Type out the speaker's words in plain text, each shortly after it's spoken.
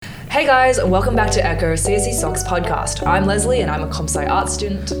Hey guys, and welcome back to Echo CSE Socks podcast. I'm Leslie and I'm a comp sci art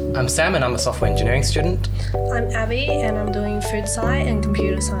student. I'm Sam and I'm a software engineering student. I'm Abby and I'm doing food sci and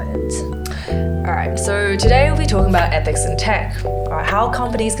computer science. Alright, so today we'll be talking about ethics in tech, how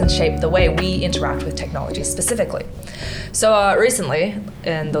companies can shape the way we interact with technology specifically. So recently,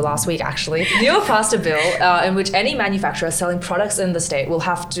 in the last week actually, New York passed a bill in which any manufacturer selling products in the state will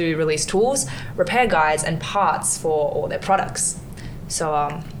have to release tools, repair guides and parts for all their products.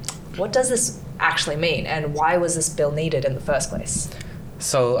 So what does this actually mean and why was this bill needed in the first place?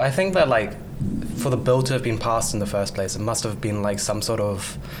 So I think that for the bill to have been passed in the first place, it must have been some sort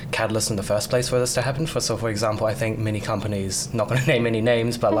of catalyst in the first place for this to happen. For example, I think many companies, not going to name any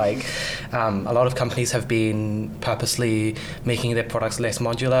names, but a lot of companies have been purposely making their products less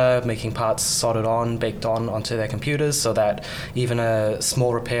modular, making parts soldered on, baked on onto their computers so that even a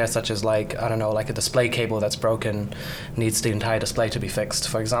small repair such as a display cable that's broken needs the entire display to be fixed,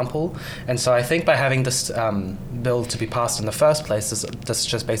 for example. And so I think by having this bill to be passed in the first place, this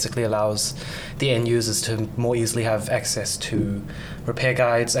just basically allows the end users to more easily have access to repair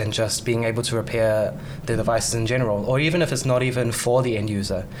guides and just being able to repair their devices in general, or even if it's not even for the end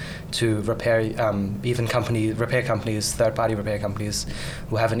user, to repair repair companies, third-party repair companies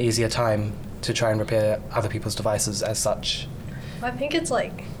will have an easier time to try and repair other people's devices as such. I think it's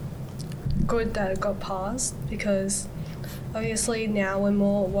good that it got passed because obviously now we're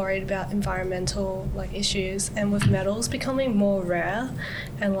more worried about environmental issues, and with metals becoming more rare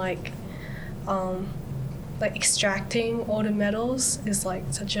and extracting all the metals is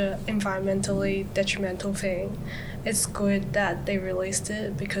such a environmentally detrimental thing. It's good that they released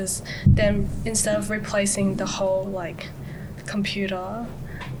it because then instead of replacing the whole computer,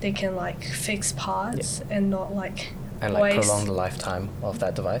 they can fix parts and not waste. Prolong the lifetime of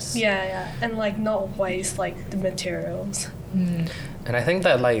that device. Yeah, and not waste the materials. And I think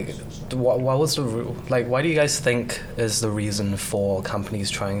that what was the why do you guys think is the reason for companies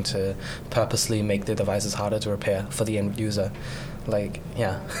trying to purposely make their devices harder to repair for the end user? I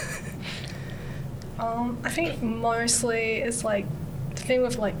think mostly it's the thing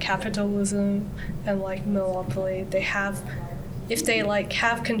with capitalism and monopoly. They have, if they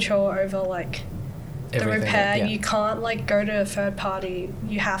have control over the Everything, repair, yeah. You can't go to a third party.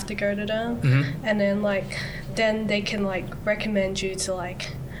 You have to go to them, and then they can recommend you to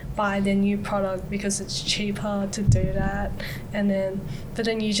buy the new product because it's cheaper to do that, but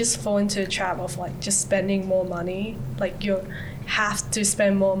then you just fall into a trap of just spending more money. You have to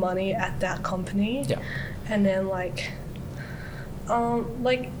spend more money at that company, yeah. And then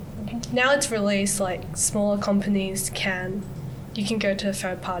now it's released smaller companies you can go to a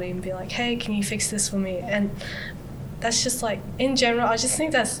third party and be hey, can you fix this for me? And that's just in general, I just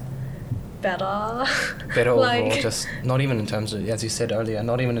think that's better. Better overall, just not even in terms of, as you said earlier,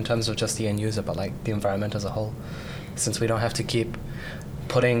 not even in terms of just the end user, but the environment as a whole. Since we don't have to keep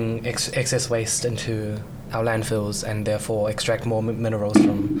putting excess waste into our landfills and therefore extract more minerals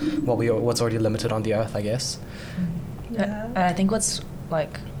from what's already limited on the earth, I guess. Yeah. And I think what's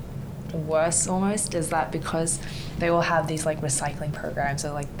worse almost is that because they will have these recycling programs,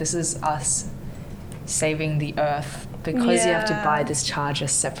 so this is us saving the earth because you have to buy this charger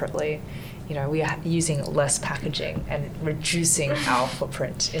separately. We are using less packaging and reducing our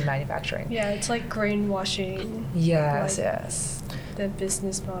footprint in manufacturing. Yeah, it's greenwashing. Yes. Their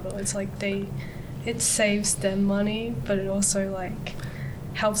business model. It's it saves them money, but it also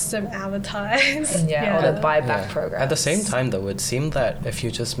helps them advertise. Or the buyback program. At the same time, though, it would seem that if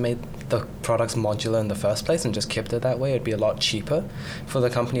you just made the products modular in the first place and just kept it that way, it'd be a lot cheaper for the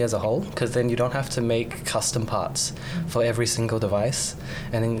company as a whole, because then you don't have to make custom parts for every single device,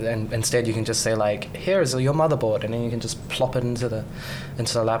 and instead you can just say here's your motherboard, and then you can just plop it into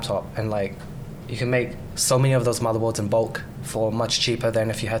the laptop, and you can make so many of those motherboards in bulk for much cheaper than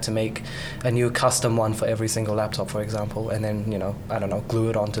if you had to make a new custom one for every single laptop, for example, and then, glue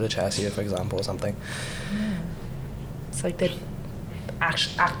it onto the chassis, for example, or something. It's they're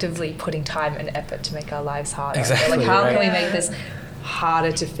actively putting time and effort to make our lives harder. Exactly. How can we make this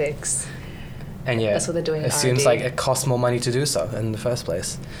harder to fix? And yeah, that's what they're doing. It seems it costs more money to do so in the first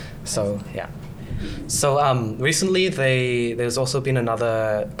place. So, yeah. So recently, there's also been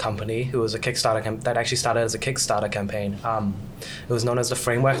another company who was a Kickstarter that actually started as a Kickstarter campaign. It was known as the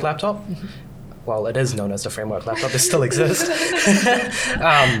Framework Laptop. Well, it is known as the Framework Laptop. It still exists.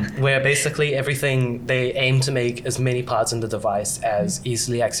 Where basically everything, they aim to make as many parts in the device as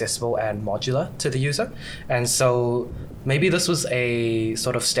easily accessible and modular to the user. And so maybe this was a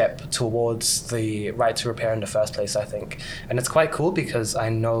sort of step towards the right to repair in the first place, I think. And it's quite cool because I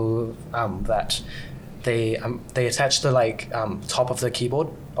know that they attach the top of the keyboard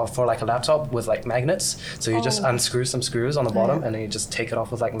or for like a laptop with like magnets. So you just unscrew some screws on the bottom and then you just take it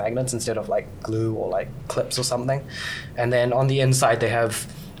off with like magnets instead of like glue or like clips or something. And then on the inside they have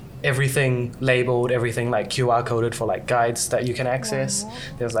everything labeled, everything like QR coded for like guides that you can access.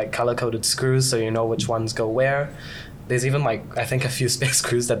 There's like color coded screws so you know which ones go where. There's even like I think a few spare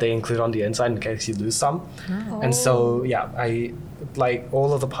screws that they include on the inside in case you lose some. And so yeah, I like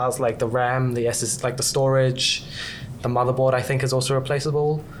all of the parts like the RAM, the SS, like the storage, the motherboard I think is also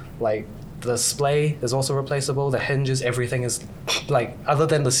replaceable. Like the display is also replaceable. The hinges, everything is like other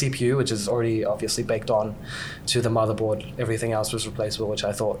than the CPU, which is already obviously baked on to the motherboard. Everything else was replaceable, which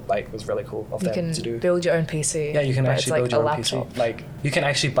I thought like was really cool of them to do. You can build your own PC. Yeah, you can but actually build it's your like own a laptop. PC. Like you can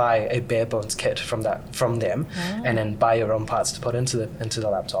actually buy a bare bones kit from them, and then buy your own parts to put into the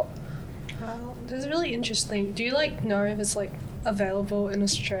laptop. Wow, that's really interesting. Do you like know if it's like available in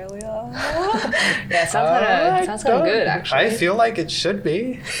Australia? Yeah, sounds kind of good actually. I feel like it should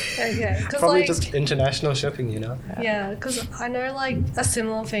be. Okay, 'cause, Probably like, just international shipping, you know. Yeah, because I know like a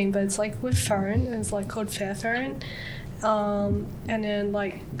similar thing, but it's like with phone, it's like called Fairphone. And then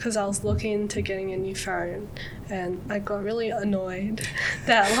like, because I was looking into getting a new phone and I got really annoyed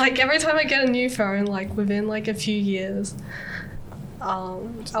that like every time I get a new phone, like within like a few years, I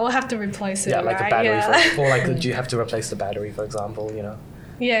will have to replace it, Yeah, like right? a battery, Yeah. or like do you have to replace the battery, for example, you know?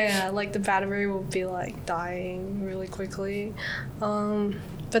 Yeah, like the battery will be like dying really quickly.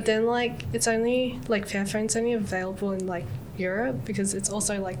 But then like it's only like Fairphone's only available in like Europe because it's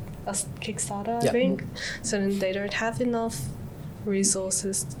also like a Kickstarter, I think. So then they don't have enough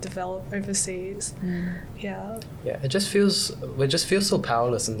resources to develop overseas. Yeah. Yeah, we just feel so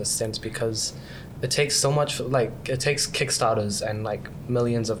powerless in this sense because it takes so much, like it takes Kickstarters and like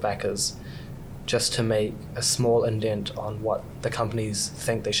millions of backers just to make a small indent on what the companies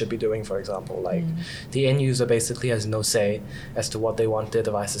think they should be doing, for example. Like the end user basically has no say as to what they want their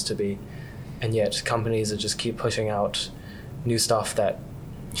devices to be, and yet companies just keep pushing out new stuff that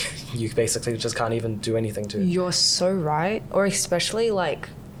you basically just can't even do anything to. You're so right. Or especially like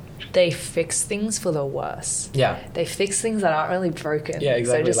they fix things for the worse. Yeah. They fix things that aren't really broken. Yeah,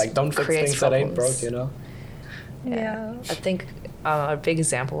 exactly. So it just Like don't fix creates things that ain't problems. broke, you know? Yeah. I think a big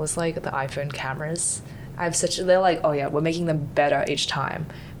example was like the iPhone cameras. They're like, oh yeah, we're making them better each time,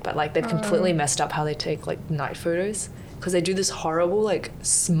 but like they've completely messed up how they take like night photos because they do this horrible like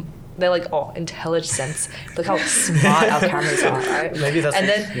they're like, oh, IntelliSense. Look how smart our cameras are, right? Maybe that's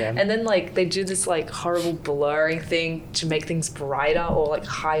and then like they do this like horrible blurring thing to make things brighter or like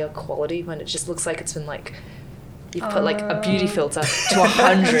higher quality when it just looks like it's been like you put like a beauty filter to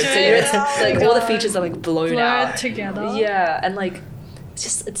 100, so it's like all the features are like blown out together. Yeah, and like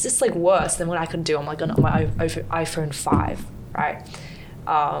it's just like worse than what I could do on like on my iPhone 5, right?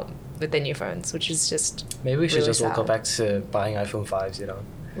 With the new phones, which is just maybe we should really just all go sad. back to buying iPhone 5s, you know?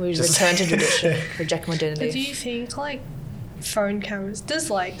 We just return to tradition, reject modernity. But do you think like phone cameras, this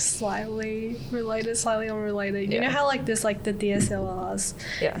like slightly related, slightly unrelated, you know how like there's like the DSLRs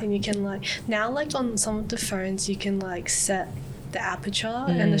and you can like now like on some of the phones you can like set the aperture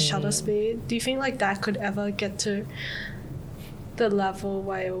and the shutter speed. Do you think like that could ever get to the level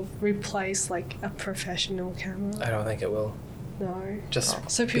where it will replace like a professional camera? I don't think it will. No. Just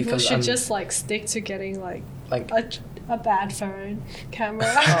So people because should I'm- just like stick to getting like like a bad phone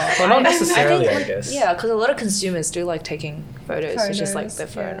camera. well, not necessarily, I guess. Yeah, because a lot of consumers do like taking photos. It's just like Photos, their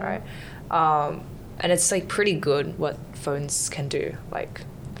phone, yeah. right? And it's like pretty good what phones can do. Like,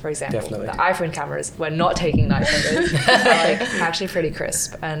 for example, Definitely. the iPhone cameras, we're not taking night photos, are like actually pretty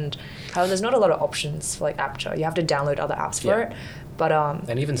crisp. And there's not a lot of options for like aperture. You have to download other apps for it. But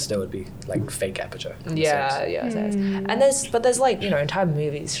and even still would be like fake aperture. in a yeah, sense. yeah. And there's like, you know, entire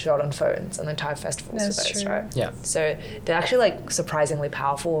movies shot on phones and entire festivals That's for those, true. right? Yeah. So they're actually like surprisingly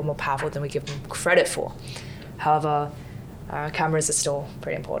powerful or more powerful than we give them credit for. However, cameras are still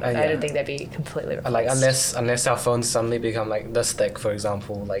pretty important. I yeah. don't think they'd be completely replaced. Like unless our phones suddenly become like this thick, for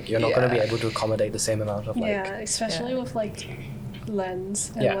example, like you're not going to be able to accommodate the same amount of like. Yeah, especially with like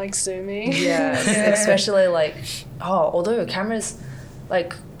lens and Yeah. like zooming. Yeah, especially like, although cameras,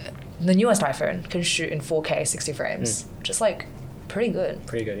 like the newest iPhone can shoot in 4K 60 frames, which is like pretty good.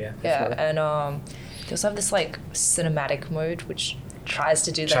 Pretty good, yeah. Yeah, definitely. and they also have this like cinematic mode which tries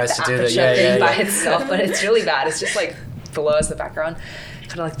to do like Tries the to do the- aperture yeah, thing yeah, by yeah. itself, but it's really bad. It's just like blurs the background,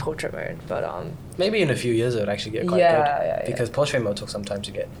 kind of like portrait mode. But Maybe in a few years it would actually get quite Yeah, good. yeah, yeah. Because portrait mode took some time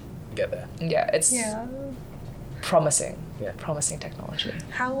to get there. yeah, it's Yeah. promising. Yeah. Promising technology.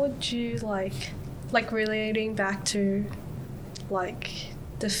 How would you like relating back to like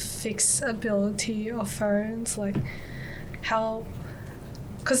the fixability of phones, like how,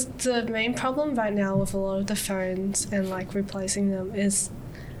 because the main problem right now with a lot of the phones and like replacing them is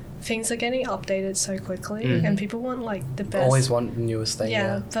things are getting updated so quickly, and people want like the best. Always want the newest thing.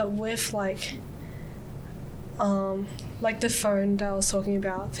 Yeah, but with like the phone that I was talking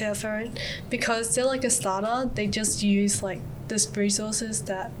about, Fairphone, because they're like a startup, they just use like the resources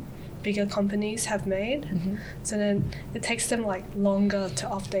that bigger companies have made. So then it takes them like longer to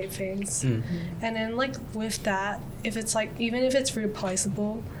update things. And then like with that, if it's like, even if it's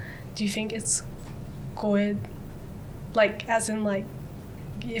replaceable, do you think it's good? Like as in like,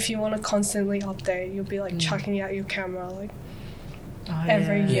 if you want to constantly update, you'll be like chucking out your camera like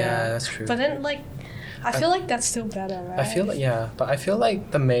every year. Yeah, that's true. But then like, I feel like that's still better, right? I feel like, but I feel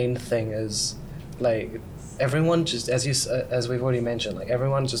like the main thing is like everyone just, as we've already mentioned, like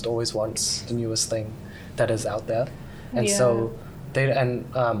everyone just always wants the newest thing that is out there, and so they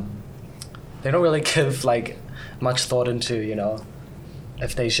don't really give like much thought into, you know,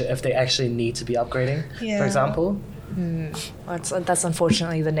 if they actually need to be upgrading, for example. That's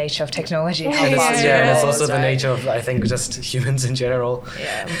unfortunately the nature of technology. How And fast it's, it and it's evolves, also the right? nature of, I think, just humans in general.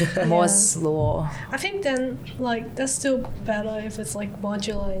 Yeah, Moore's law. I think then like that's still better if it's like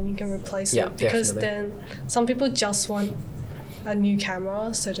modular and you can replace Yeah, it, because definitely. then some people just want a new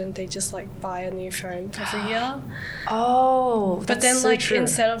camera, so then they just like buy a new phone every year. Oh, But that's then so like true.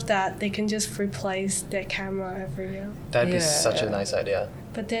 instead of that, they can just replace their camera every year. That'd be Yeah. such a nice idea.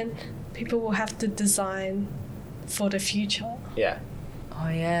 But then people will have to design for the future. Yeah. Oh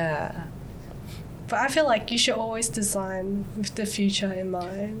yeah, But I feel like you should always design with the future in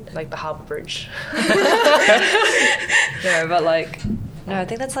mind. like the Harbour Bridge. No, but like, no, I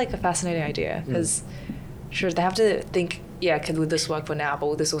think that's like a fascinating idea because, sure, they have to think. Yeah, could this work for now? But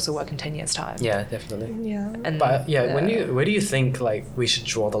will this also work in 10 years' time? Yeah, definitely. Yeah. And But where do you think like we should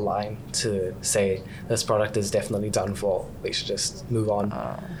draw the line to say this product is definitely done for? We should just move on.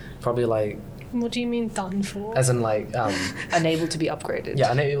 Probably like, What do you mean done for? as in like, unable to be upgraded.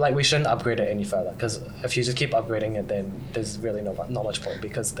 yeah, and like we shouldn't upgrade it any further, because if you just keep upgrading it, then there's really not much point,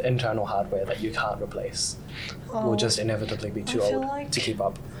 because the internal hardware that you can't replace will just inevitably be too I feel old like- to keep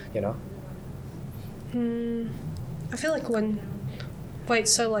up. You know? I feel like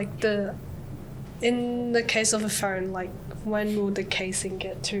so like in the case of a phone, like when will the casing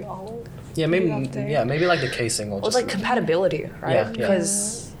get too old? Yeah, maybe. update. Yeah, maybe like the casing or Or just like compatibility, right? Yeah, yeah.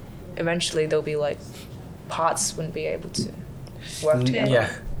 Because eventually there'll be like parts wouldn't be able to work together.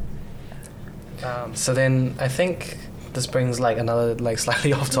 Yeah. So then I think this brings like another like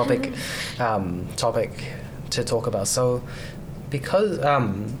slightly off topic topic to talk about. So because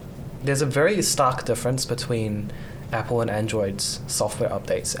there's a very stark difference between Apple and Android's software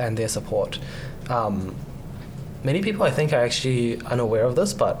updates and their support. Many people I think are actually unaware of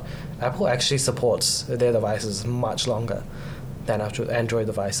this, but Apple actually supports their devices much longer than Android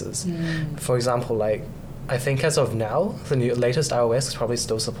devices. For example, like I think as of now, the latest iOS probably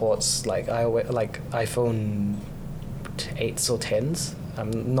still supports like iPhone 8s or 10s.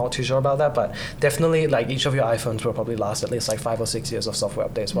 I'm not too sure about that, but definitely like each of your iPhones will probably last at least like 5 or 6 years of software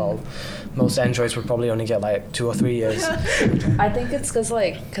updates, while most Androids would probably only get like 2 or 3 years. I think it's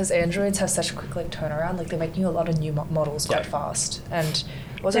because Androids have such a quick like turnaround. Like they're making a lot of new models quite fast, and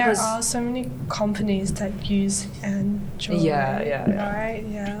was it There 'cause- are so many companies that use Android. Yeah. Right?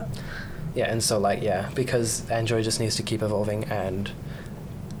 Yeah. Yeah, and so like because Android just needs to keep evolving and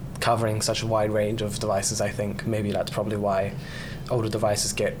covering such a wide range of devices, I think maybe that's probably why older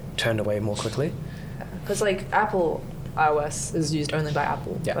devices get turned away more quickly. Because like Apple iOS is used only by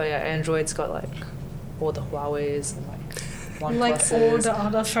Apple. Yeah. But yeah, Android's got like all the Huawei's and like OnePluses. Like all the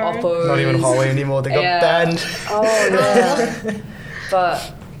other phones. Oppos. Not even Huawei anymore, they got Yeah. banned. Oh yeah.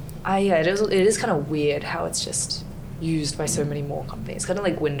 But it is kind of weird how it's just used by so many more companies. Kind of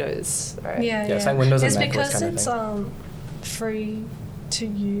like Windows, right? Yeah, Yeah, it's like Windows and it's Mac OS because kind of it's thing. free to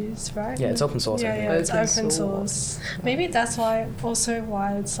use, right? Yeah, it's open source, I Yeah, think. yeah, it's Open open source. source. Maybe that's why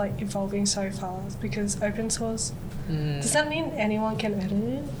it's like evolving so fast, because open source. Does that mean anyone can edit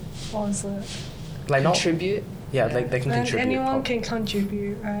it, or is it? Like not Contribute. yeah, like they can And contribute. anyone can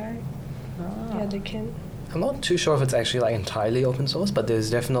contribute, right? Ah. Yeah, they can. I'm not too sure if it's actually like entirely open source, but there's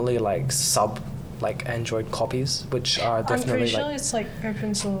definitely like like Android copies, which are I'm definitely pretty sure like it's like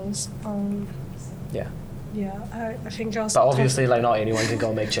open source. yeah. Yeah, I think I was. But obviously, like not anyone can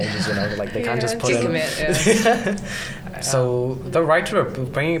go make changes, you know. Like they can't Yeah, just put just in. commit, So the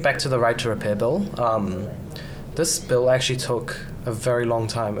bringing it back to the right to repair bill. This bill actually took a very long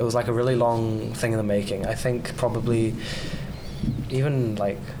time. It was like a really long thing in the making. I think probably even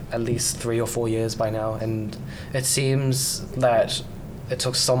like at least 3 or 4 years by now, and it seems that it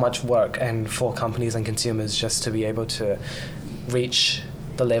took so much work and for companies and consumers just to be able to reach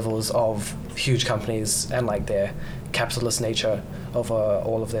the levels of huge companies and like their capitalist nature over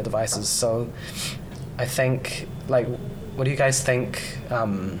all of their devices. So I think, like, what do you guys think?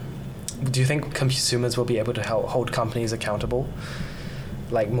 Do you think consumers will be able to hold companies accountable,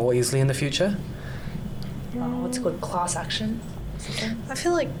 like, more easily in the future? What's it called? Class action? Something? I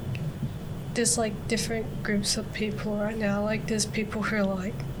feel like there's like different groups of people right now. Like there's people who are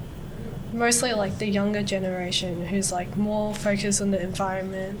like mostly like the younger generation who's like more focused on the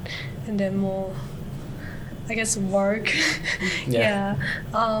environment and then more, I guess, woke. Yeah.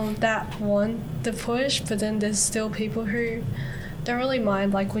 That want the push, but then there's still people who don't really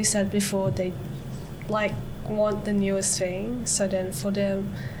mind. Like we said before, they like want the newest thing. So then for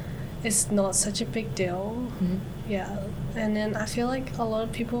them, it's not such a big deal. Mm-hmm. Yeah. And then I feel like a lot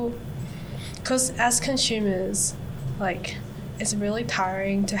of people, because as consumers, like, it's really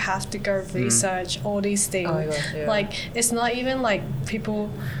tiring to have to go research all these things. Oh my God, yeah. Like, it's not even like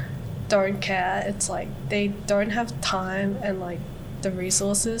people don't care. It's like they don't have time and like the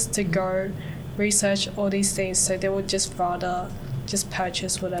resources to go research all these things. So they would just rather just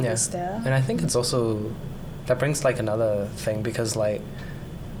purchase whatever's there. And I think it's also, that brings like another thing, because like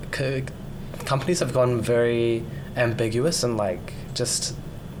companies have gone very ambiguous and like just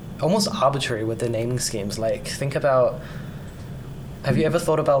almost arbitrary with their naming schemes. Like, think about, have you ever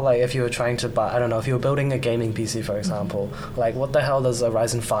thought about, like, if you were trying to buy, I don't know, if you were building a gaming PC, for example, like, what the hell does a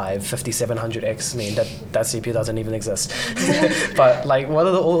Ryzen 5 5700X mean? That CPU doesn't even exist. But, like, what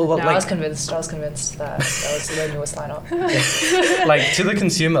are the... I was convinced that was the newest lineup. Like, to the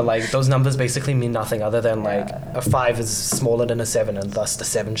consumer, like, those numbers basically mean nothing other than, like, a 5 is smaller than a 7, and thus the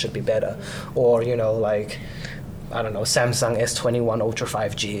 7 should be better. Or, you know, like, I don't know, Samsung S21 Ultra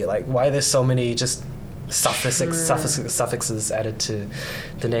 5G. Like, why are there so many just suffixes added to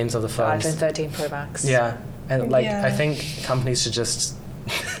the names of the phones? iPhone 13 Pro Max. Yeah, and like I think companies should just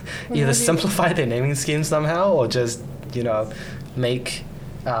either simplify their naming scheme somehow, or just, you know, make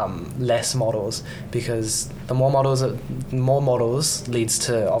less models, because the more models leads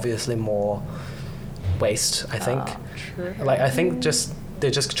to obviously more waste. I think. True. Like, I think they're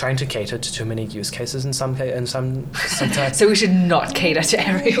just trying to cater to too many use cases in sometimes. So we should not cater to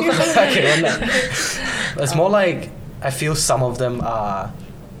everyone. Okay, well, no. It's more like, I feel some of them are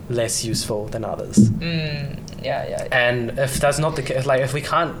less useful than others. Yeah. And if that's not the case, like, if we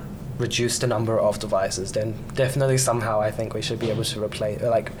can't reduce the number of devices, then definitely somehow I think we should be able to replace,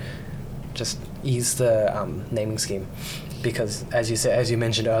 like, just ease the naming scheme, because as you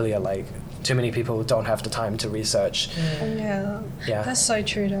mentioned earlier, like, too many people don't have the time to research. Yeah, Yeah. that's so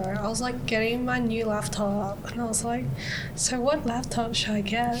true though. I was like getting my new laptop and I was like, so what laptop should I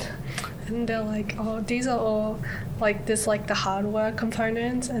get? And they're like, oh, these are all like this, like the hardware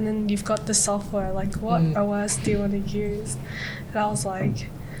components, and then you've got the software, like what OS do you want to use? And I was like,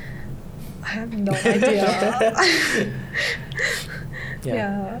 I have no idea.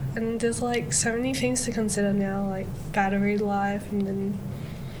 Yeah, and there's like so many things to consider now, like battery life, and then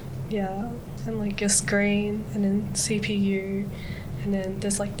and like your screen, and then CPU, and then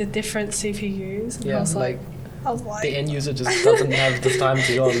there's like the different CPUs. And I was like, the end user just doesn't have the time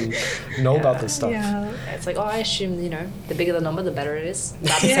to go and know about this stuff. Yeah. It's like, I assume, you know, the bigger the number, the better it is.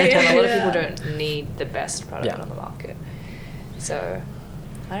 But at the same time, a lot of people don't need the best product on the market. So,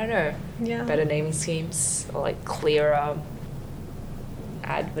 I don't know. Yeah. Better naming schemes, or like clearer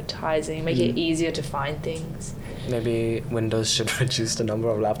advertising, make it easier to find things. Maybe Windows should reduce the number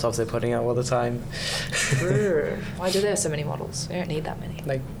of laptops they're putting out all the time. True. Why do they have so many models? We don't need that many.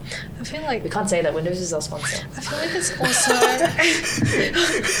 Like, I feel like we can't say that Windows is our sponsor. I feel like it's also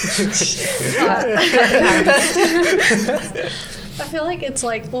I feel like it's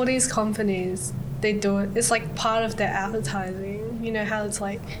like all these companies, they do it, it's like part of their advertising. You know how it's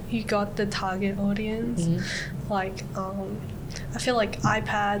like you got the target audience. Like I feel like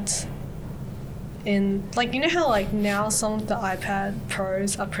iPads in, like, you know how like now some of the iPad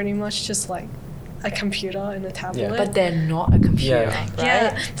Pros are pretty much just like a computer and a tablet. But they're not a computer, right?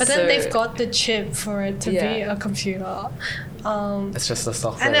 Yeah, but then they've got the chip for it to be a computer. it's just the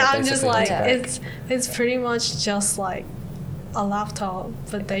software. And then I'm just like, it's it's pretty much just like a laptop,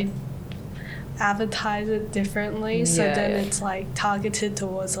 but they advertise it differently. So then it's like targeted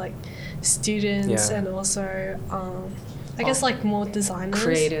towards like students and also I guess like more designers,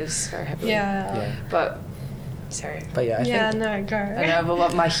 creatives very heavily. But sorry. But I think, no, go. I know, but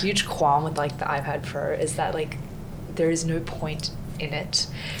what my huge qualm with like the iPad Pro is that like there is no point in it,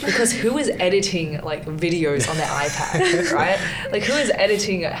 because who is editing like videos on their iPad, right? Like, who is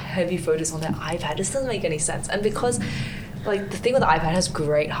editing heavy photos on their iPad? This doesn't make any sense. And because like the thing with the iPad has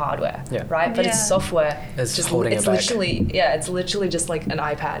great hardware, Yeah. right? But Yeah. its software It's just holding it's it back. it's literally just like an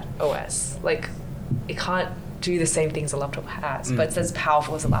iPad OS. Like it can't do the same things a laptop has, but it's as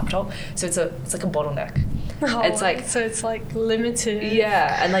powerful as a laptop. So it's like a bottleneck. Oh, It's like so it's like limited.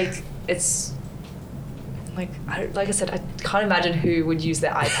 yeah, and like it's like like I said, I can't imagine who would use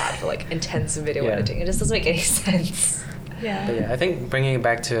their iPad for like intense video Yeah. editing. It just doesn't make any sense. Yeah. But yeah, I think bringing it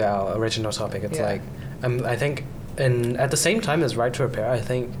back to our original topic, it's Yeah. like I think at the same time as right to repair, I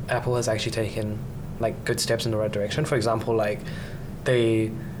think Apple has actually taken like good steps in the right direction. For example, like they're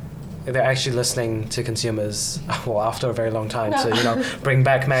actually listening to consumers well after a very long time to bring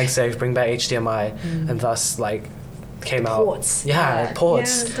back MagSafe, bring back HDMI, and thus like came Ports. out yeah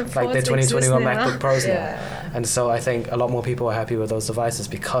ports Yeah, the like the ports 2021 exist now. MacBook Pros Yeah. now. And so I think a lot more people are happy with those devices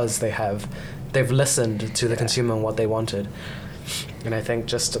because they've listened to the consumer and what they wanted. And I think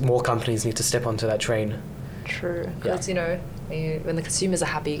just more companies need to step onto that train. True, Yeah. because when the consumers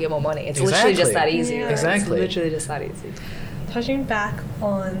are happy, you get more money. It's literally just that easy. Yeah. right? Exactly. It's literally just that easy. Touching back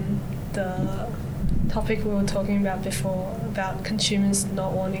on the topic we were talking about before about consumers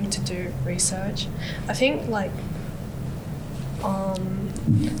not wanting to do research, I think like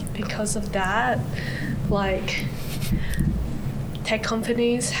because of that, like tech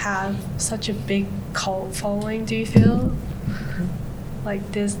companies have such a big cult following. Do you feel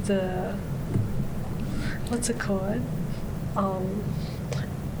like there's the what's it called?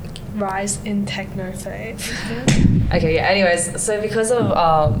 Rise in techno faith. Okay, yeah, anyways, so because of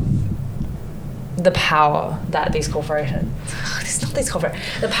the power that these corporations, it's not these corporations,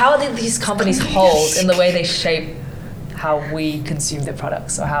 the power that these companies hold in the way they shape how we consume their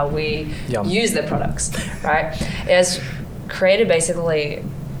products or how we Yum. use their products, right? It has created basically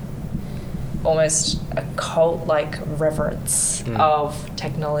almost a cult-like reverence of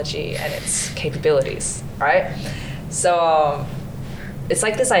technology and its capabilities, right? So it's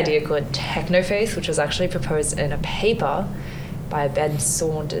like this idea called technofaith, which was actually proposed in a paper by Ben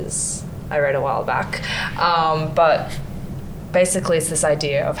Saunders I read a while back. But basically it's this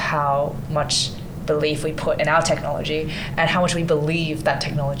idea of how much belief we put in our technology and how much we believe that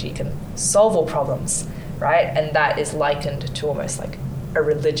technology can solve all problems, right? And that is likened to almost like a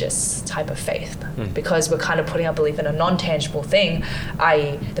religious type of faith because we're kind of putting our belief in a non-tangible thing,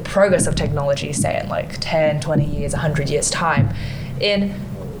 i.e. the progress of technology, say in like 10, 20 years, 100 years time, in,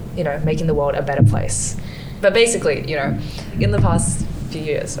 making the world a better place. But basically, in the past few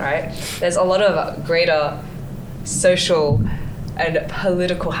years, right, there's a lot of greater social and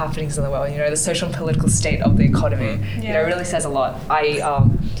political happenings in the world. The social and political state of the economy, really says a lot.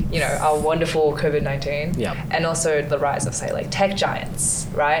 Our wonderful COVID-19, Yeah. and also the rise of, say, like tech giants,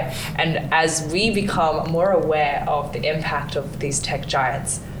 right? And as we become more aware of the impact of these tech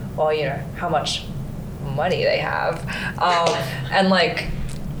giants, or how much money they have, and like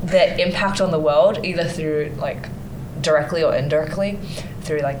their impact on the world, either through like directly or indirectly,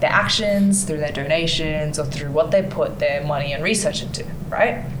 through like their actions, through their donations, or through what they put their money and research into,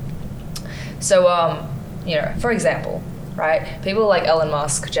 right? So, for example, right, people like Elon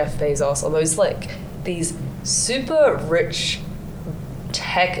Musk, Jeff Bezos, all those like these super rich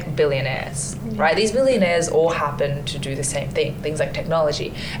tech billionaires, right? These billionaires all happen to do the same thing, things like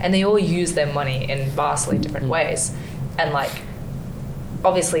technology, and they all use their money in vastly different ways. And like,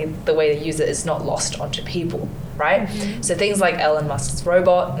 obviously the way they use it is not lost onto people, right? So things like Elon Musk's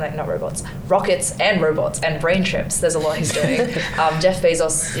rockets and robots and brain chips, there's a lot he's doing. Jeff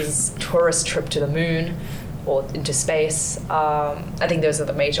Bezos' tourist trip to the moon or into space, I think those are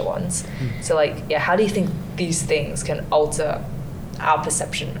the major ones. So like, how do you think these things can alter our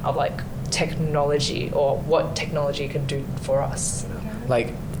perception of like technology or what technology can do for us?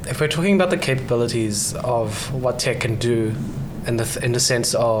 Like, if we're talking about the capabilities of what tech can do, in the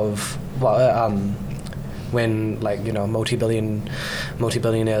sense of when like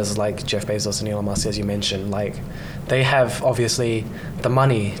multi-billionaires like Jeff Bezos and Elon Musk, as you mentioned, like they have obviously the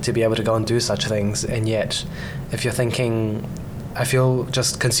money to be able to go and do such things, and yet if you're thinking, I feel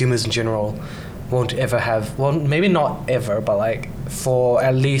just consumers in general won't ever have, well, maybe not ever, but like for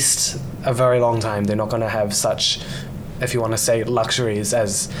at least a very long time, they're not going to have such, if you want to say, luxuries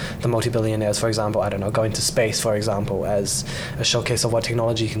as the multi-billionaires, for example, I don't know, going to space, for example, as a showcase of what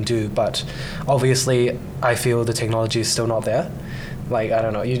technology can do. But obviously, I feel the technology is still not there. Like, I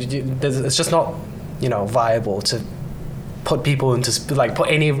don't know, it's just not, viable to put people into, like, put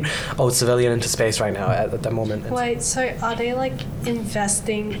any old civilian into space right now at the moment. Wait, so are they like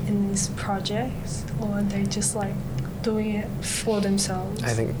investing in these projects, or are they just like doing it for themselves? I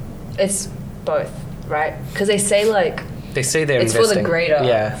think It's both, right? Because they say like They say they're it's investing. for the greater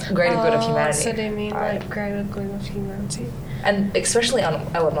good of Oh, humanity. So they mean Right. like greater good of humanity. And especially on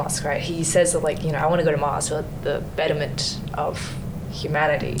Elon Musk, right? He says that, like, I want to go to Mars for the betterment of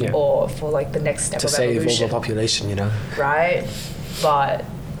humanity, Yeah. or for like the next step To of save evolution, all the population, right? But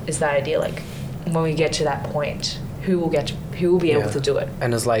is that idea, like, when we get to that point, who will be able Yeah. to do it?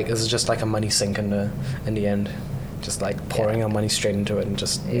 And it's just like a money sink in the end, just like pouring our money straight into it, and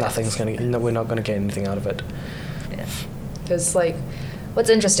just we're not gonna get anything out of it. Yeah. Because, like, what's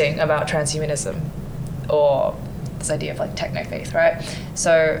interesting about transhumanism, or this idea of like techno faith, right?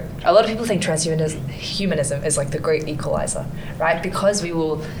 So a lot of people think transhumanism is like the great equalizer, right? Because I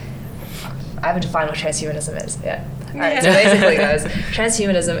haven't defined what transhumanism is yet. Alright, so Yeah. basically, guys,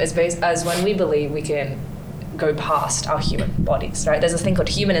 transhumanism is based as when we believe we can go past our human bodies, right? There's a thing called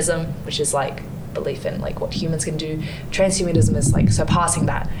humanism, which is like belief in like what humans can do. Transhumanism is like surpassing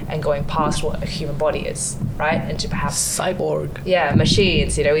that and going past what a human body is, right? Into perhaps Cyborg.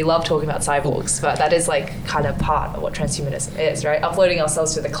 machines. We love talking about cyborgs, but that is like kind of part of what transhumanism is, right? Uploading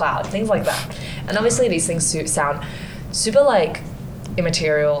ourselves to the cloud, things like that. And obviously these things sound super like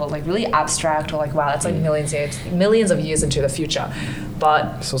immaterial, or like really abstract, or like, wow, that's like millions of years into the future.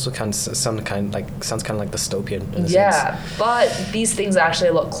 But It's also sounds kind of like dystopian. In a sense. yeah, but these things are actually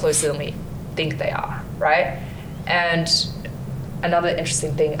a lot closer than we think they are, right? And another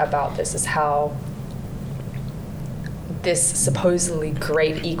interesting thing about this is how this supposedly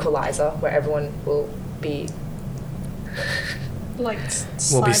great equalizer, where everyone will be Like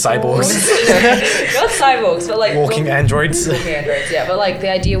We'll be cyborgs. not cyborgs, but like Walking androids. walking androids, yeah. But like the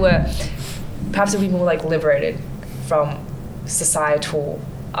idea where perhaps we'll be more like liberated from societal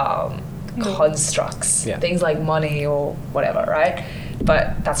constructs, Yeah. things like money or whatever, right?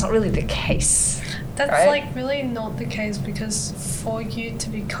 But that's not really the case. That's right? like really not the case, because for you to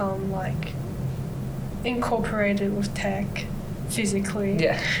become like incorporated with tech physically,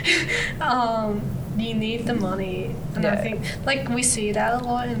 Yeah. you need the money, and I Yeah. think like we see that a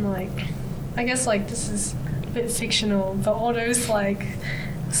lot in like, I guess like this is a bit fictional, but all those like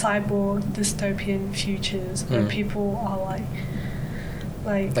cyborg dystopian futures where people are like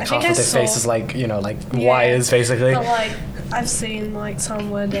Like I half think of I their saw, face is like like Yeah. wires basically. But like I've seen like some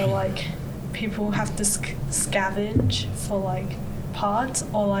where they're like people have to scavenge for like parts,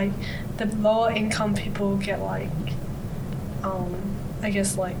 or like the lower income people get like I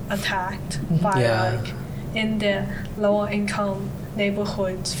guess like attacked by Yeah. like in their lower income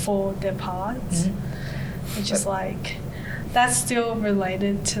neighborhoods for their parts, which is like that's still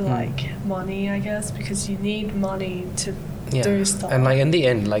related to like money, I guess, because you need money to do stuff. And like in the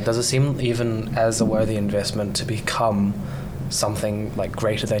end, like does it seem even as a worthy investment to become something like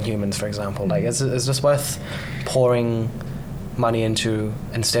greater than humans, for example? Like is this worth pouring money into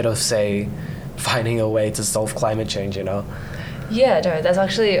instead of, say, finding a way to solve climate change, Yeah, no, that's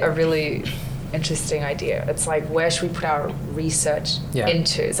actually a really interesting idea. It's like, where should we put our research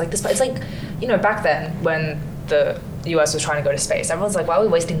into? It's like this. It's like, back then when the US was trying to go to space, everyone's like, why are we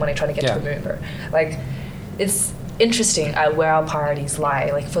wasting money trying to get to the moon, bro? Like, it's interesting where our priorities lie,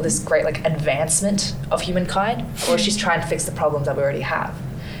 like for this great like advancement of humankind, or she's trying to fix the problems that we already have.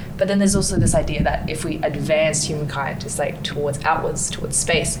 But then there's also this idea that if we advance humankind just like towards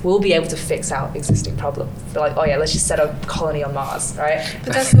space, we'll be able to fix our existing problems. They're like, oh yeah, let's just set a colony on Mars, right?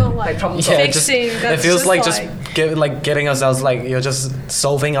 But that's not like problem fixing. It feels like getting ourselves like you're just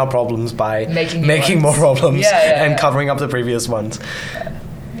solving our problems by making more problems and covering up the previous ones.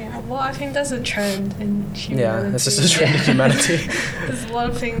 Yeah, well, I think that's a trend in humanity. Yeah, it's just a trend in humanity. There's a lot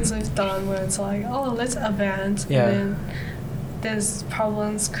of things we've done where it's like, oh, let's advance, and then there's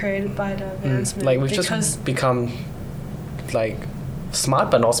problems created by the advancement. Like we've just become like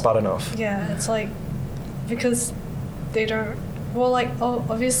smart but not smart enough. Yeah, it's like because they don't. Well, like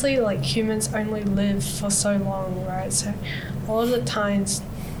obviously, like humans only live for so long, right? So all of the times,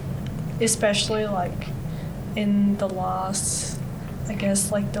 especially like in the last, I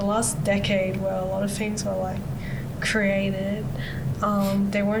guess like the last decade, where a lot of things were like created.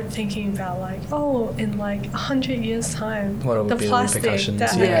 They weren't thinking about like, oh, in like 100 years time, what the would be plastic the repercussions?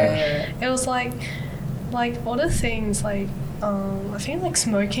 that Yeah. it was like all the things like I think like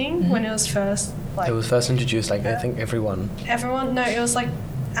smoking when it was first like it was first introduced like I think it was like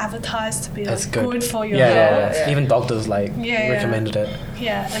advertised to be That's like good. good for your Yeah. health. Even doctors like recommended it.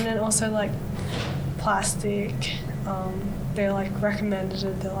 Yeah, and then also like plastic. They like recommended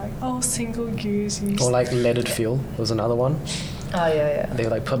it. They're like, oh, single use. Or like leaded fuel was another one. Oh yeah. They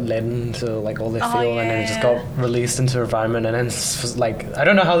like put lead into like all their Oh, fuel, and then it just yeah. got released into the environment, and then it's just, like I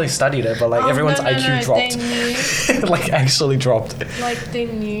don't know how they studied it, but like everyone's IQ dropped. They knew, Like actually dropped. like they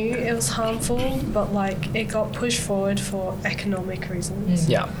knew it was harmful, but like it got pushed forward for economic reasons.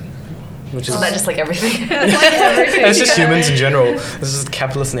 Yeah. Which is Isn't that just like everything? It's like everything. it's just humans in general. This is the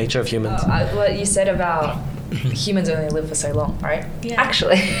capitalist nature of humans. What you said about humans only live for so long, right? Yeah.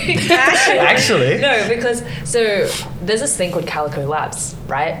 Actually. Actually? No, because so there's this thing called Calico Labs,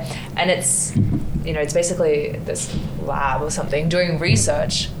 right? And it's it's basically this lab or something doing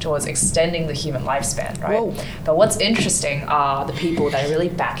research towards extending the human lifespan, right? Whoa. But what's interesting are the people that are really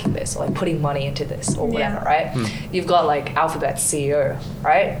backing this or like putting money into this or whatever, Yeah. right? You've got like Alphabet's CEO,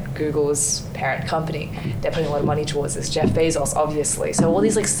 right? Google's parent company. They're putting a lot of money towards this. Jeff Bezos, obviously. So all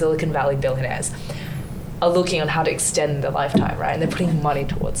these like Silicon Valley billionaires are looking on how to extend their lifetime, right? And they're putting money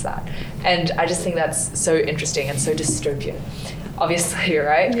towards that. And I just think that's so interesting and so dystopian, obviously,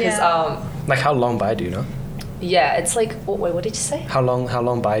 right? Because Yeah. Like how long by do you know? yeah, it's like wait, what did you say? How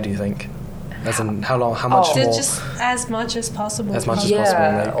long by do you think? As in how much Oh. more? Just as much as possible. As much as Yeah,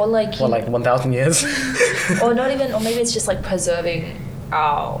 possible. or like what, like 1,000 years? or not even, or maybe it's just like preserving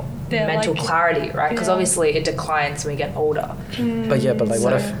our Yeah, mental like- clarity, right? Because yeah. obviously it declines when we get older. But yeah, but like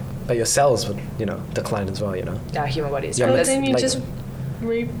what So- if? But your cells would decline as well. Our human bodies. Yeah, right? But that's then you like- just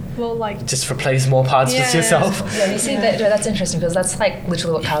like Just replace more parts with Yeah. yourself. Yeah, you see, that's interesting because that's like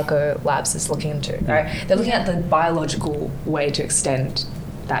literally what Calico Labs is looking into, right? They're looking at the biological way to extend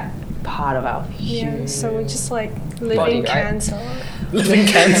that part of our yeah. So we're just like Body, living right? cancer. Living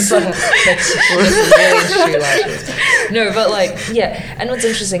cancer. that's really true, actually. No, but like, yeah. And what's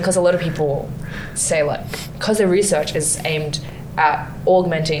interesting, because a lot of people say like, because their research is aimed at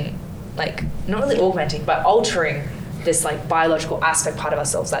augmenting, like, not really augmenting, but altering this like biological aspect part of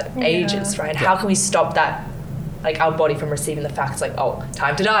ourselves that Yeah. ages, right? How can we stop that, like our body from receiving the facts like, oh,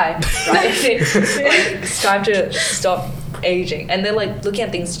 time to die, right? Like, it's time to stop aging. And they're like looking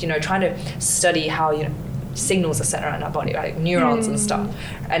at things, trying to study how, signals are sent around our body, right? Neurons and stuff,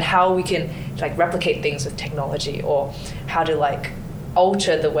 and how we can like replicate things with technology, or how to like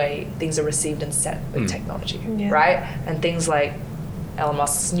alter the way things are received and sent with technology, Yeah. right? And things like Elon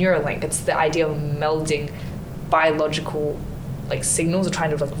Musk's Neuralink, it's the idea of melding biological like signals, or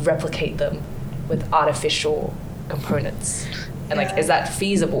trying to like replicate them with artificial components. And like, Yeah. is that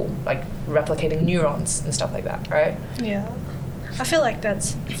feasible? Like replicating neurons and stuff like that, right? Yeah. I feel like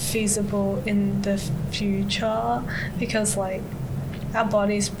that's feasible in the future because like our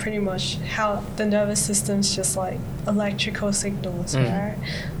body's pretty much how the nervous system's just like electrical signals, right?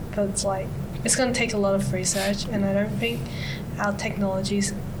 But it's like it's gonna take a lot of research, and I don't think our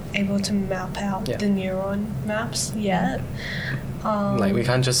technology's able to map out Yeah. the neuron maps yet. Like we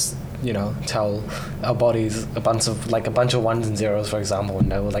can't just tell our bodies a bunch of ones and zeros, for example, and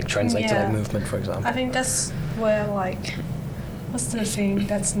that will like translate to like Yeah. movement, for example. I think that's where like what's the thing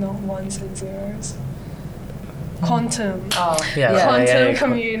that's not ones and zeros? Quantum. Oh, Yeah. Quantum yeah.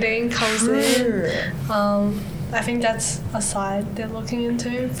 computing comes in. I think that's a side they're looking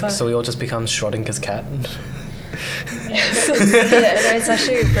into, but So we all just become Schrodinger's cat. yes. yeah, no, it's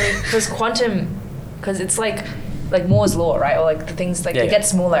actually because quantum, because it's like Moore's law, right? Or like the things like Yeah, they yeah. get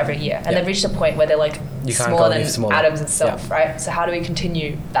smaller every year, and Yeah. they've reached a point where they're like You can't smaller go any than smaller. atoms itself, Yeah. right? So how do we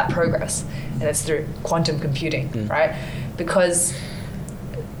continue that progress? And it's through quantum computing, right? Because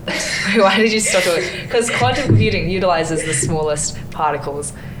why did you stop it? Because quantum computing utilizes the smallest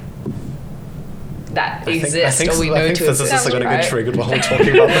particles that exist, or we know I think to physicists exist, are going to right? get triggered while we're talking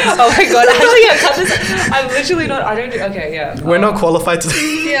about this. Oh my god! Actually, yeah, cut this. I'm literally not. I don't. Okay, yeah. We're not qualified to.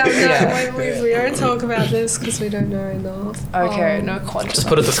 Yeah, no, Yeah. we don't talk about this because we don't know enough. Okay, no quantum. Just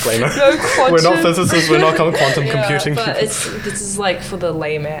put a disclaimer. No quantum. We're not physicists. We're not quantum Yeah, computing but people. this is like for the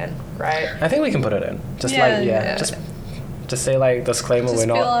layman, right? I think we can put it in. Just Yeah. just say like disclaimer. Just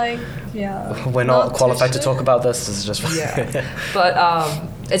we're be not. like, yeah. We're not too qualified to sure. talk about this. This is just. Yeah. But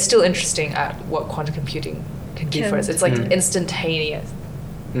it's still interesting at what quantum computing can do for us. It's like instantaneous.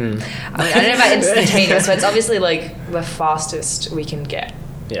 I mean, I don't know about instantaneous, but it's obviously like the fastest we can get,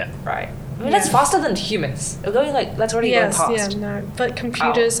 Yeah. right? I mean, that's Yeah. faster than humans. We're going like that's already Yes, going yeah, past. no. But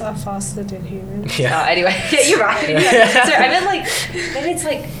computers are faster than humans. Yeah. Anyway, yeah, you're right. Yeah. So I meant like maybe it's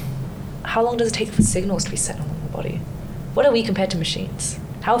like how long does it take for signals to be sent on the body? What are we compared to machines?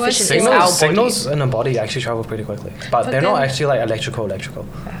 How Well, efficient is our body? Signals in a body actually travel pretty quickly, but they're not then- actually like electrical.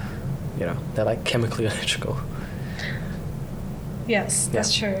 They're like chemically electrical. Yes,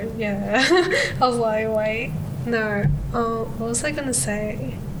 that's true. Yeah. I was like, wait, no. What was I gonna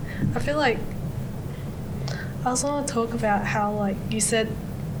say? I feel like I also want to talk about how, like you said,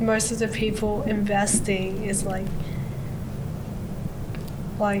 most of the people investing is like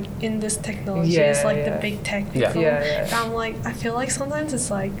like in this technology Yeah, is like yeah. the big tech Yeah. people. Yeah. And I'm like, I feel like sometimes it's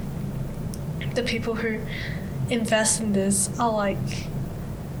like the people who invest in this are like,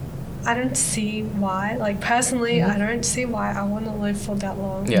 I don't see why. Like personally, I don't see why I want to live for that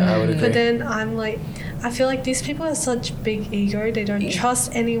long. Yeah, I would agree. But then I'm like, I feel like these people have such big ego. They don't trust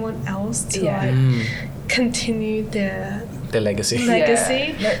anyone else to Yeah. like continue their Their legacy.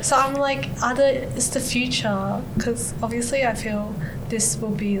 legacy. Yeah. So I'm like, either it's the future, because obviously I feel this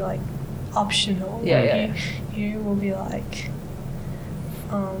will be like optional. Yeah, Like, yeah. You will be like,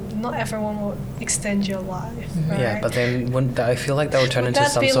 not everyone will extend your life. Right? Yeah, but then I feel like that would turn Would into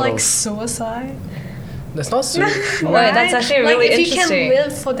that some be sort like of. suicide? It's not Wait, that's actually really like, if interesting. you can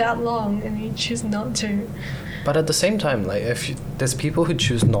live for that long and you choose not to. But at the same time, like there's people who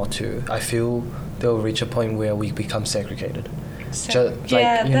choose not to, I feel they'll reach a point where we become segregated. So, Like,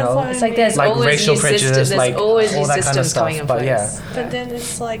 yeah, you that's know, what I It's like mean. there's Like always racial new prejudice, systems. There's like always all new that kind of systems stuff, coming in but place. yeah. But then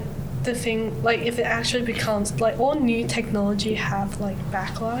it's like the thing, like if it actually becomes like all new technology have like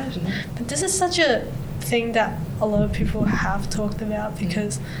backlash. But this is such a thing that a lot of people have talked about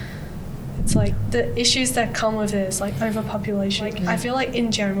because it's like the issues that come with it is like overpopulation. Like I feel like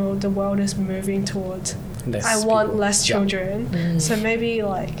in general the world is moving towards Less I want people. less Yeah. children. So maybe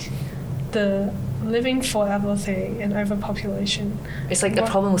like the living forever thing and overpopulation. It's like the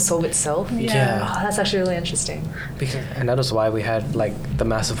problem will solve itself. Yeah. Oh, that's actually really interesting. And that is why we had like the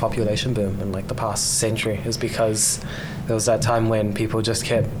massive population boom in like the past century, is because there was that time when people just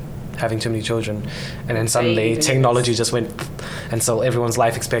kept having too many children, and then suddenly Babies. technology just went, and so everyone's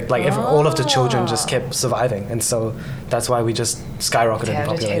life all of the children just Ah. kept surviving, and so that's why we just skyrocketed in Yeah,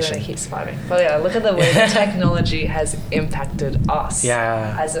 the population. keep surviving. But yeah, look at the way that technology has impacted us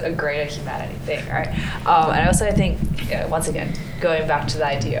Yeah. as a greater humanity thing, right? And also I think, once again, going back to the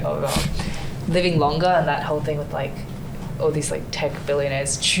idea of living longer and that whole thing with like all these like tech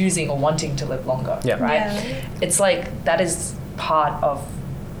billionaires choosing or wanting to live longer, Yeah. right? Yeah. It's like that is part of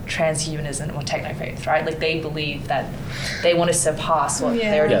transhumanism or techno-faith, right? Like they believe that they want to surpass what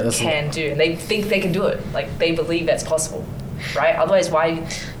Yeah. they already Yeah, that's- can do, and they think they can do it. Like they believe that's possible, right? Otherwise, why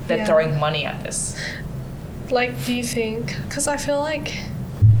they're Yeah. throwing money at this? Like, do you think? Because I feel like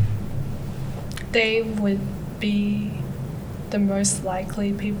they would be the most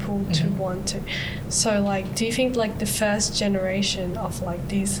likely people to want to. So, like, do you think like the first generation of like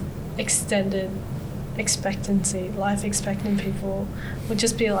these extended life expectant people would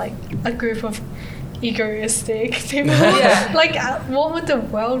just be like a group of egoistic people? Yeah. Like, what would the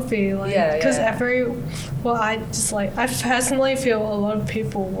world be like? Yeah, Because yeah. I personally feel a lot of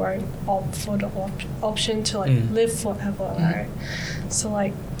people won't opt for the option to like live forever, right? So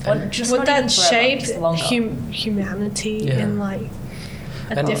like, Just would not that even forever, shape just longer. humanity Yeah. in like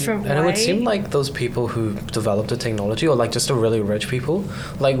a And different way? it would seem like those people who developed the technology, or like just the really rich people,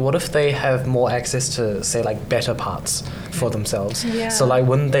 like what if they have more access to, say, like better parts for themselves? Yeah. So like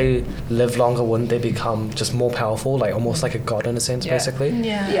wouldn't they live longer? Wouldn't they become just more powerful, like almost like a god in a sense, Yeah. basically?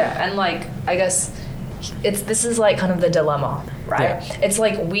 Yeah, and like I guess this is like kind of the dilemma, right? Yeah. It's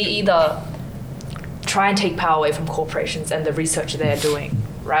like we either try and take power away from corporations and the research they're doing,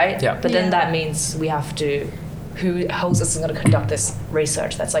 right? Yeah. But then Yeah. that means we have to, who else is going to conduct this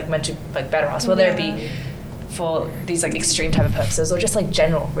research that's like meant to like better us, whether it Yeah. be for these like extreme type of purposes or just like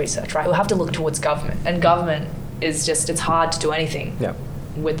general research, right? We'll have to look towards government, and government is just, it's hard to do anything Yeah.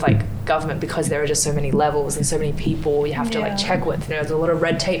 with like government because there are just so many levels and so many people you have to like Yeah. check with. You know, there's a lot of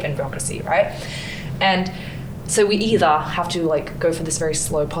red tape and bureaucracy, right? And so we either have to like go for this very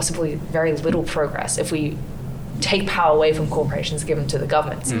slow, possibly very little progress if we take power away from corporations, give them to the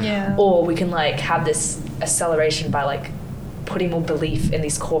governments, Yeah. or we can like have this acceleration by like putting more belief in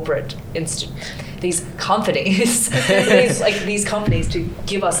these corporate these companies, these companies to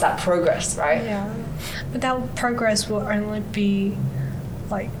give us that progress, right? Yeah, but that progress will only be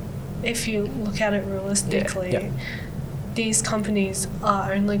like, if you look at it realistically, Yeah. these companies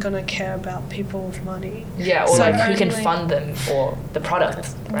are only gonna care about people with money. Yeah, or So like who can only- fund them or the product,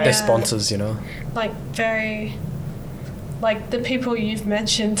 right? They're Yeah. sponsors, you know. Like very, like the people you've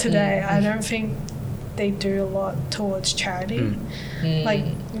mentioned today, I don't think they do a lot towards charity. Like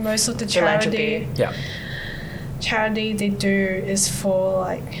most of the charity Philanthropy. they do is for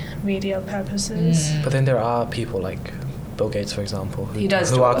like media purposes. But then there are people like Bill Gates, for example, He does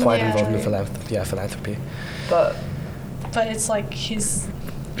who do are it. quite Yeah. involved in philanthropy. But But it's like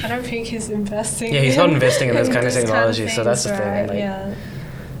I don't think he's investing. Yeah, he's not investing in this kind of this technology, so that's the things, thing, right? like- yeah.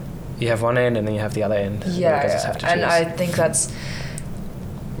 You have one end and then you have the other end. You guys just have to and choose. I think that's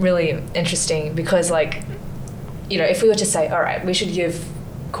really interesting because, like, you know, if we were to say, all right, we should give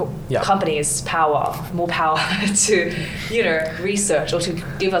companies more power to, research or to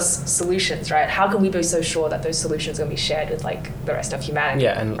give us solutions, right? How can we be so sure that those solutions are going to be shared with like the rest of humanity?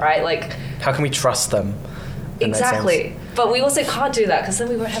 Yeah, and right, like how can we trust them? Exactly, but we also can't do that because then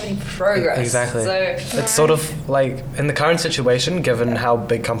we won't have any progress. Exactly. So it's sort of like in the current situation, given how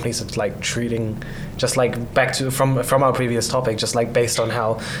big companies are like treating, just like back to from our previous topic, just like based on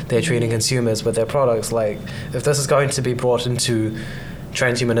how they're treating consumers with their products. Like if this is going to be brought into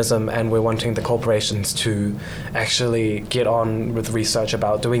transhumanism and we're wanting the corporations to actually get on with research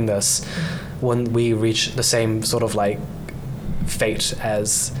about doing this, when we reach the same sort of like fate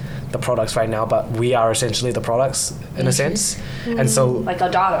as the products right now, but we are essentially the products in a sense. And so like our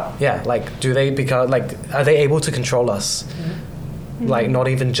data. Yeah, like do they become like, are they able to control us? Like not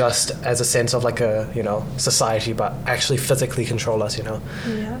even just as a sense of like a, society, but actually physically control us,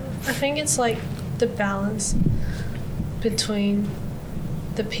 Yeah, I think it's like the balance between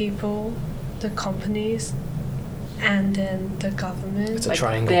the people, the companies, and then the government. It's a like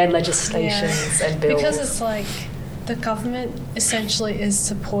triangle. Their legislations and bills. Because it's like the government essentially is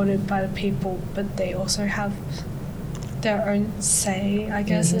supported by the people, but they also have their own say, I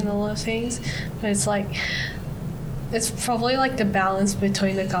guess, in a lot of things. But it's like, it's probably like the balance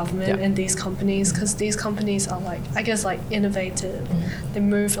between the government and these companies, because these companies are like, I guess, like innovative. They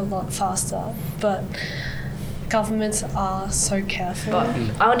move a lot faster, but governments are so careful. But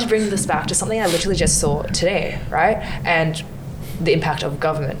I want to bring this back to something I literally just saw today, right? And the impact of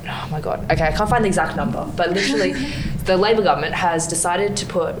government. Oh my God. Okay, I can't find the exact number, but literally the Labour government has decided to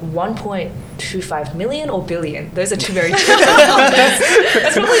put 1.25 million or billion. Those are two very different numbers.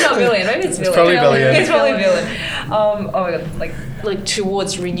 It's probably not million, maybe it's billion. It's probably billion. It's probably billion. Oh my God, like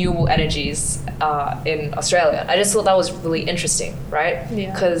towards renewable energies in Australia. I just thought that was really interesting, right?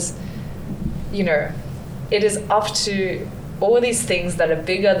 Yeah. Because, it is up to all these things that are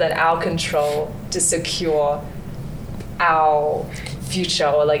bigger than our control to secure our future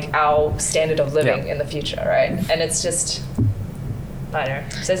or like our standard of living in the future, right? And it's just, I don't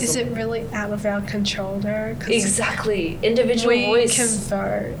know. Is it really out of our control though? Exactly. Individual we voice. Can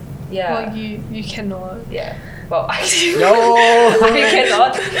vote. Yeah. Well, you cannot. Yeah. Well, I No. I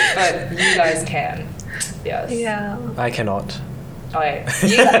cannot, but you guys can. Yes. Yeah. I cannot. Oh, wait. I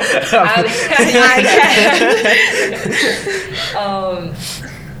can.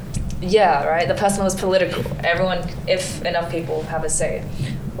 Yeah, right. The person was political. Everyone, if enough people have a say,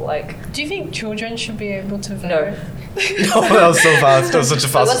 like. Do you think children should be able to vote? No. No, that was so fast. That was such a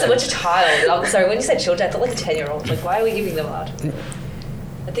fast. What's a child? I'm sorry. When you said children, I thought like a 10-year-old. Like, why are we giving them out?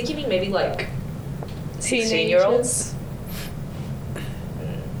 I think you mean maybe like 16-year-olds.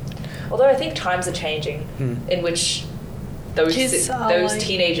 Although I think times are changing, in which those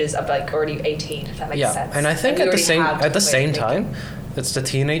teenagers are like already 18. If that makes sense. And I think at the same time, it's the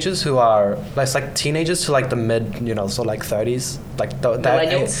teenagers who are like teenagers to like the mid, so like 30s, like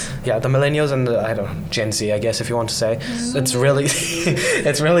millennials. The millennials and the Gen Z, I guess, if you want to say. It's really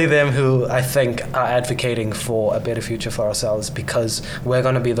it's really them who I think are advocating for a better future for ourselves, because we're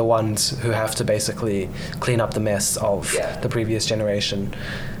going to be the ones who have to basically clean up the mess of the previous generation,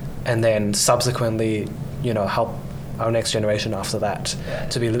 and then subsequently, help our next generation after that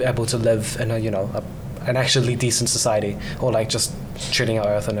to be able to live in an actually decent society, or like just treating our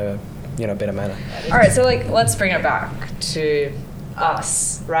earth in a better manner. All right, so like let's bring it back to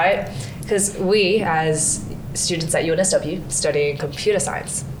us, right? Because we as students at UNSW studying computer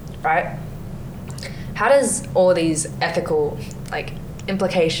science, right? How does all these ethical like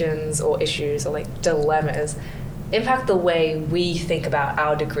implications or issues or like dilemmas impact the way we think about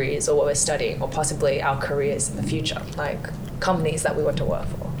our degrees or what we're studying, or possibly our careers in the future, like companies that we want to work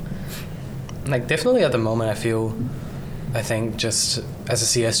for? Like definitely at the moment, I think just as a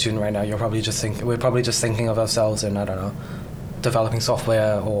CS student right now, we're probably just thinking of ourselves in, I don't know, developing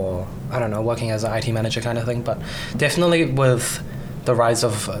software, or I don't know, working as an IT manager kind of thing. But definitely with the rise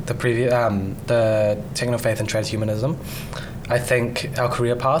of the techno-faith and transhumanism, I think our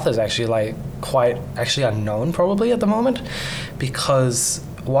career path is actually like quite unknown probably at the moment, because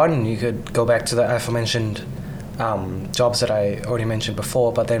one, you could go back to the aforementioned jobs that I already mentioned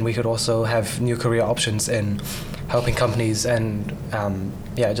before, but then we could also have new career options in helping companies and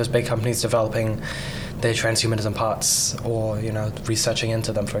just big companies developing their transhumanism parts, or researching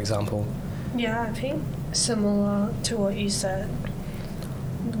into them, for example. Yeah, I think similar to what you said,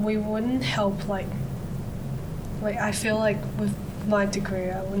 we wouldn't help like I feel like with my degree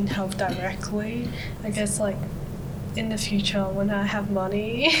I wouldn't help directly. I guess like in the future when I have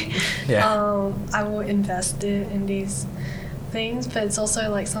money, I will invest it in these things. But it's also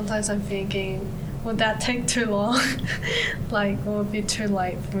like sometimes I'm thinking, would that take too long? Like, will it be too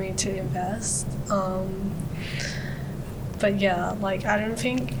late for me to invest? But yeah, like, I don't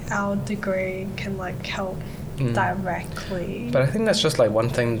think our degree can like help directly. But I think that's just like one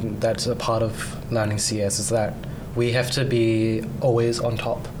thing that's a part of learning CS is that we have to be always on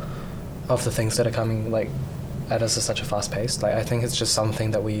top of the things that are coming like at us at such a fast pace. Like I think it's just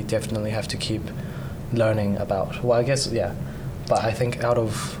something that we definitely have to keep learning about. Well, I guess yeah, but I think out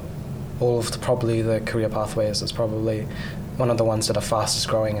of all of probably the career pathways, it's probably one of the ones that are fastest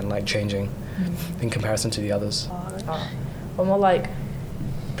growing and like changing in comparison to the others. Or more like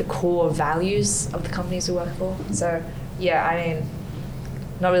the core values of the companies we work for. So yeah, I mean,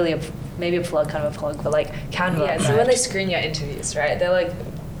 not really maybe a plug, kind of a plug, but like Canva. Yeah, so when they screen your interviews, right, they're like,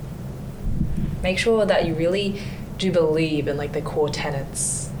 make sure that you really do believe in like the core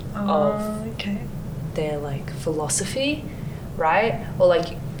tenets of their like philosophy, right? Or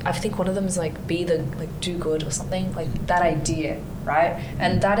like I think one of them is like be the like do good or something, like that idea, right?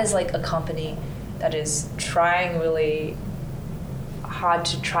 And that is like a company that is trying really hard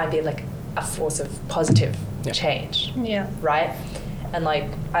to try and be like a force of positive change, right? And like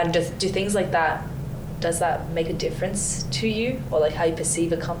I just do things like that. Does that make a difference to you, or like how you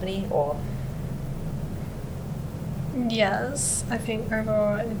perceive a company, or? Yes, I think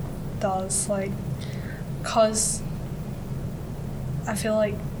overall it does, like, cause I feel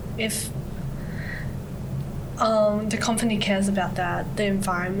like if the company cares about that, the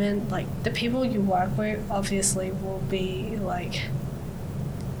environment, like the people you work with obviously will be like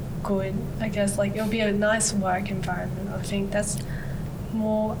good, I guess, like it'll be a nice work environment. I think that's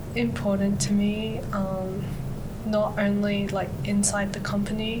more important to me, not only like inside the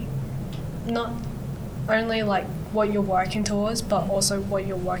company, not only like what you're working towards, but also what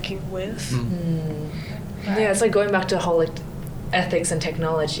you're working with. Yeah, it's like going back to the whole like ethics and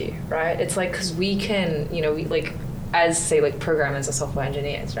technology, right? It's like because we can, you know, we like as say like programmers or software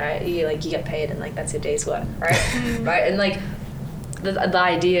engineers, right? You get paid and like that's your day's work, right? Right, and like the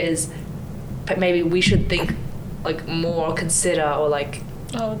idea is, but maybe we should think like more, consider, or like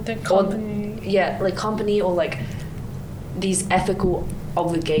the company, or, like company, or like these ethical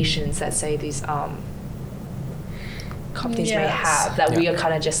obligations that say these companies may have that we are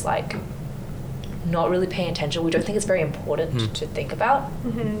kind of just like not really paying attention. We don't think it's very important to think about.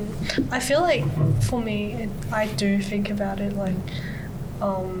 I feel like for me, I do think about it, like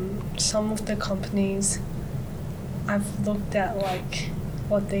some of the companies I've looked at like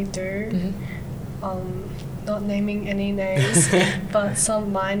what they do, not naming any names, but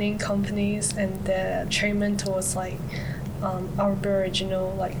some mining companies and their treatment towards like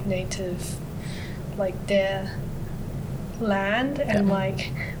Aboriginal, like native, like their land and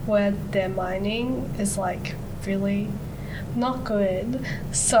like where they're mining is like really not good.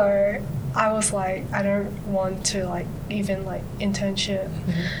 So I was like, I don't want to like even like internship.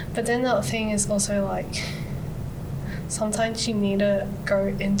 But then the other thing is also like sometimes you need to go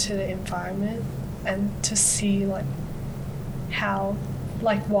into the environment and to see like how,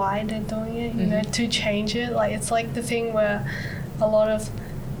 like why they're doing it, you know, to change it. Like it's like the thing where a lot of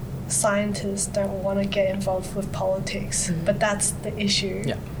scientists don't want to get involved with politics, but that's the issue,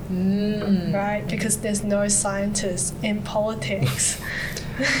 right? Because there's no scientists in politics.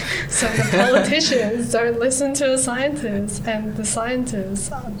 So the politicians don't listen to the scientists, and the scientists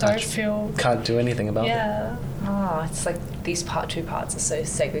can't do anything about it. It's like these two parts are so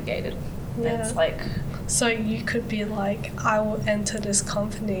segregated. It's like, so you could be like, I will enter this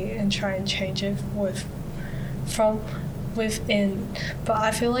company and try and change it from within. But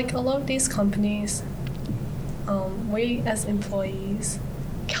I feel like a lot of these companies, we as employees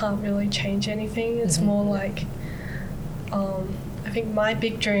can't really change anything. It's more like, I think my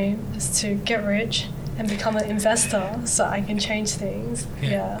big dream is to get rich and become an investor so I can change things.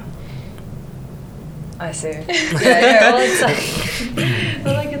 I see. Well, it's like,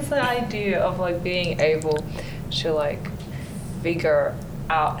 well, like it's the idea of like being able to like figure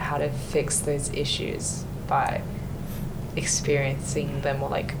out how to fix those issues by experiencing them, or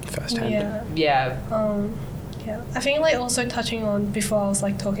like firsthand. I think like also touching on before, I was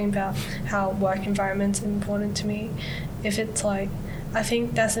like talking about how work environment's important to me. If it's like, I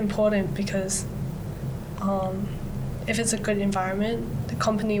think that's important because if it's a good environment, the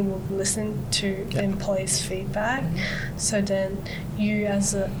company will listen to the employees' feedback. So then you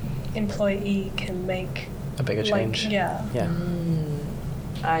as an employee can make a bigger change.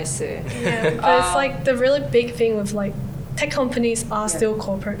 I see. But it's like the really big thing with like tech companies are still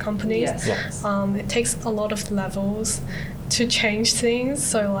corporate companies. It takes a lot of levels to change things.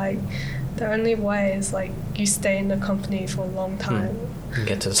 So like the only way is like you stay in the company for a long time and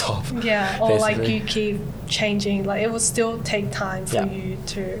get to the top. Yeah, or like basically. you keep changing. Like it will still take time for Yeah. you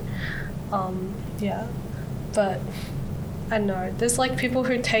to, yeah. But I don't know. There's like people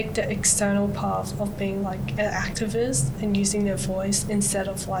who take the external path of being like an activist and using their voice instead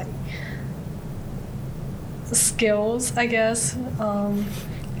of like skills, I guess,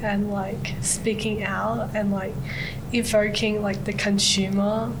 and like speaking out and like evoking like the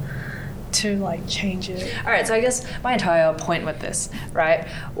consumer to like change it. All right, so I guess my entire point with this, right,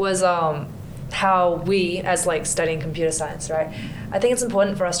 was how we, as like studying computer science, right, I think it's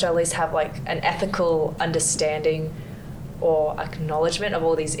important for us to at least have like an ethical understanding or acknowledgement of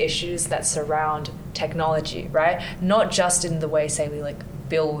all these issues that surround technology, right? Not just in the way, say, we like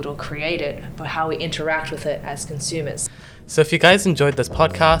build or create it, but how we interact with it as consumers. So if you guys enjoyed this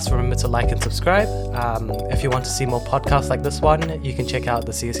podcast, remember to like and subscribe. If you want to see more podcasts like this one, you can check out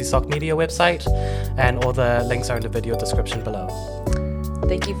the CSC Soc Media website, and all the links are in the video description below.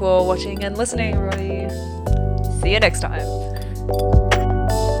 Thank you for watching and listening, everybody. See you next time.